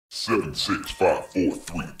7, 6, 5, 4,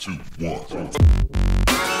 3, 2, 1.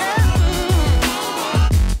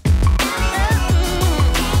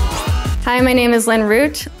 Hi, my name is Lynn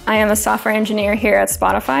Root. I am a software engineer here at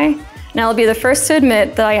Spotify, and I'll be the first to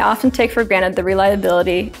admit that I often take for granted the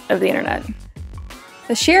reliability of the internet.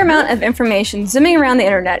 The sheer amount of information zooming around the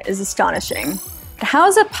internet is astonishing. But how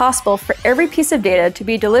is it possible for every piece of data to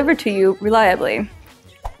be delivered to you reliably?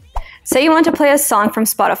 Say you want to play a song from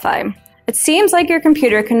Spotify. It seems like your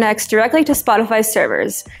computer connects directly to Spotify's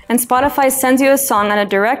servers, and Spotify sends you a song on a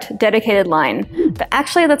direct, dedicated line. But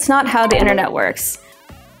actually, that's not how the internet works.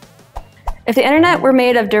 If the internet were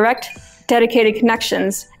made of direct, dedicated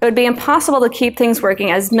connections, it would be impossible to keep things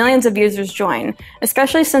working as millions of users join,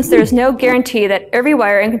 especially since there is no guarantee that every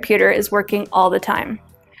wire and computer is working all the time.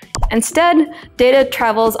 Instead, data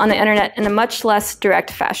travels on the internet in a much less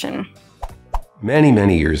direct fashion. Many,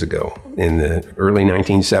 many years ago, in the early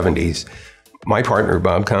 1970s, my partner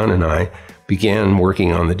Bob Kahn and I began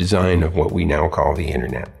working on the design of what we now call the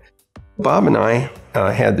internet. Bob and I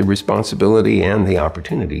had the responsibility and the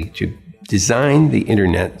opportunity to design the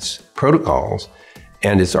internet's protocols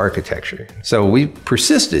and its architecture. So we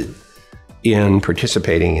persisted in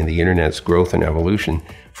participating in the internet's growth and evolution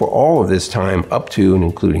for all of this time up to and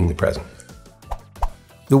including the present.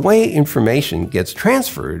 The way information gets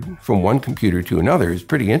transferred from one computer to another is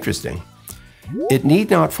pretty interesting. It need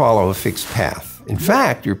not follow a fixed path. In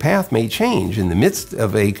fact, your path may change in the midst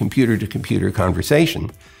of a computer-to-computer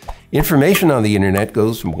conversation. Information on the internet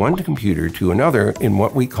goes from one computer to another in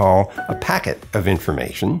what we call a packet of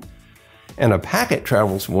information. And a packet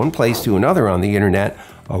travels from one place to another on the internet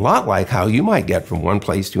a lot like how you might get from one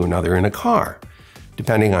place to another in a car.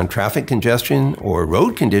 Depending on traffic congestion or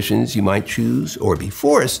road conditions, you might choose or be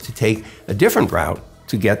forced to take a different route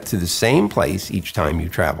to get to the same place each time you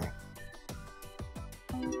travel.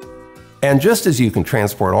 And just as you can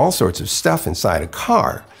transport all sorts of stuff inside a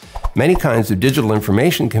car, many kinds of digital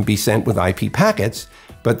information can be sent with IP packets,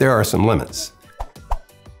 but there are some limits.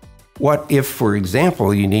 What if, for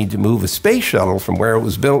example, you need to move a space shuttle from where it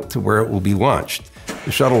was built to where it will be launched?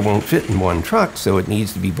 The shuttle won't fit in one truck, so it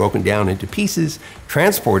needs to be broken down into pieces,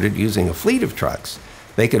 transported using a fleet of trucks.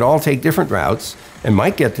 They could all take different routes and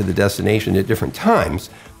might get to the destination at different times,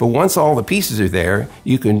 but once all the pieces are there,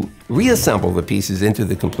 you can reassemble the pieces into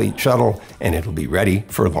the complete shuttle and it'll be ready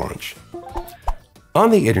for launch. On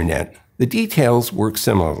the internet, the details work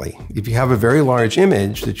similarly. If you have a very large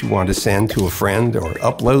image that you want to send to a friend or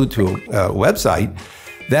upload to a website,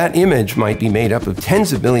 that image might be made up of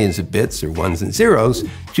tens of millions of bits or ones and zeros,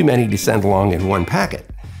 too many to send along in one packet.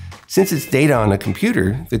 Since it's data on a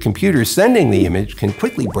computer, the computer sending the image can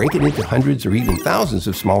quickly break it into hundreds or even thousands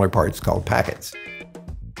of smaller parts called packets.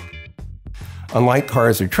 Unlike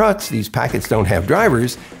cars or trucks, these packets don't have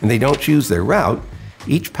drivers and they don't choose their route.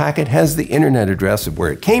 Each packet has the internet address of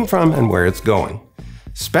where it came from and where it's going.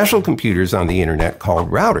 Special computers on the internet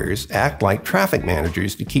called routers act like traffic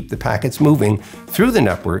managers to keep the packets moving through the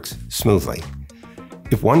networks smoothly.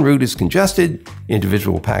 If one route is congested,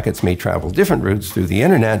 individual packets may travel different routes through the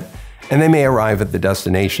internet, and they may arrive at the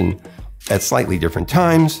destination at slightly different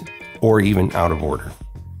times or even out of order.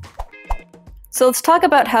 So let's talk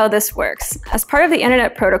about how this works. As part of the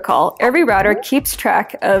internet protocol, every router keeps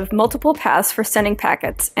track of multiple paths for sending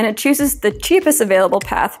packets, and it chooses the cheapest available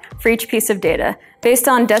path for each piece of data based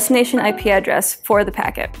on destination IP address for the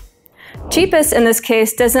packet. Cheapest in this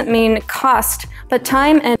case doesn't mean cost, but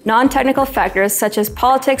time and non-technical factors such as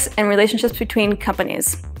politics and relationships between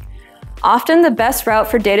companies. Often the best route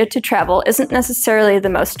for data to travel isn't necessarily the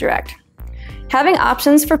most direct. Having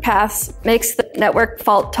options for paths makes the network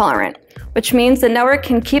fault tolerant, which means the network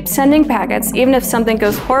can keep sending packets even if something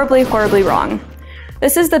goes horribly wrong.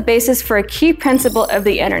 This is the basis for a key principle of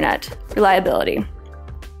the internet, reliability.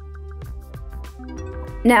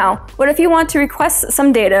 Now, what if you want to request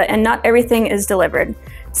some data and not everything is delivered?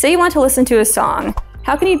 Say you want to listen to a song.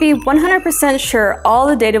 How can you be 100% sure all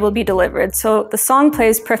the data will be delivered so the song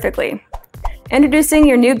plays perfectly? Introducing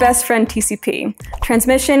your new best friend TCP,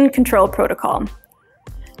 Transmission Control Protocol.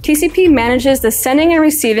 TCP manages the sending and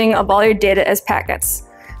receiving of all your data as packets.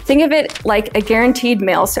 Think of it like a guaranteed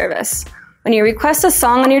mail service. When you request a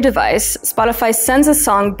song on your device, Spotify sends a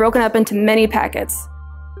song broken up into many packets.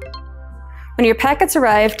 When your packets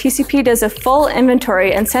arrive, TCP does a full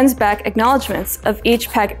inventory and sends back acknowledgments of each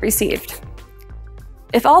packet received.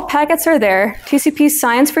 If all packets are there, TCP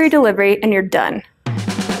signs for your delivery and you're done.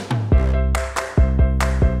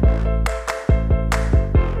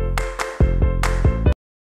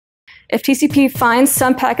 If TCP finds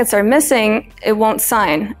some packets are missing, it won't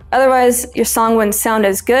sign. Otherwise, your song wouldn't sound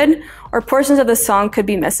as good, or portions of the song could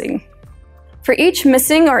be missing. For each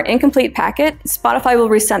missing or incomplete packet, Spotify will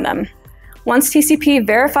resend them. Once TCP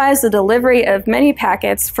verifies the delivery of many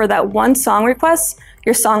packets for that one song request,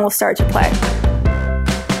 your song will start to play.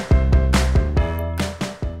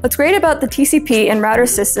 What's great about the TCP and router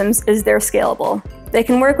systems is they're scalable. They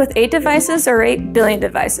can work with 8 devices or 8 billion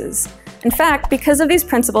devices. In fact, because of these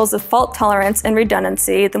principles of fault tolerance and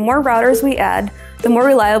redundancy, the more routers we add, the more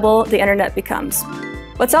reliable the internet becomes.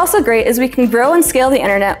 What's also great is we can grow and scale the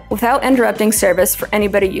internet without interrupting service for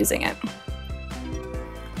anybody using it.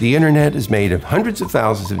 The internet is made of hundreds of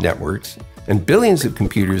thousands of networks and billions of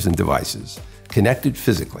computers and devices connected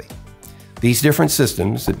physically. These different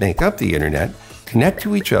systems that make up the internet connect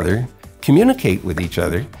to each other, communicate with each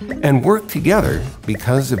other, and work together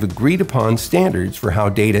because of agreed-upon standards for how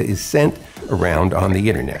data is sent around on the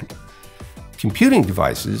internet. Computing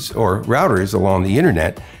devices, or routers along the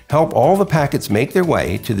internet, help all the packets make their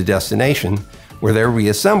way to the destination, where they're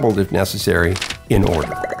reassembled if necessary in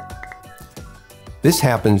order. This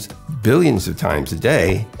happens billions of times a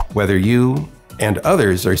day, whether you and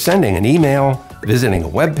others are sending an email, visiting a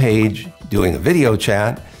web page, doing a video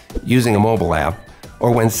chat, using a mobile app,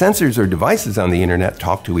 or when sensors or devices on the internet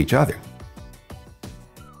talk to each other.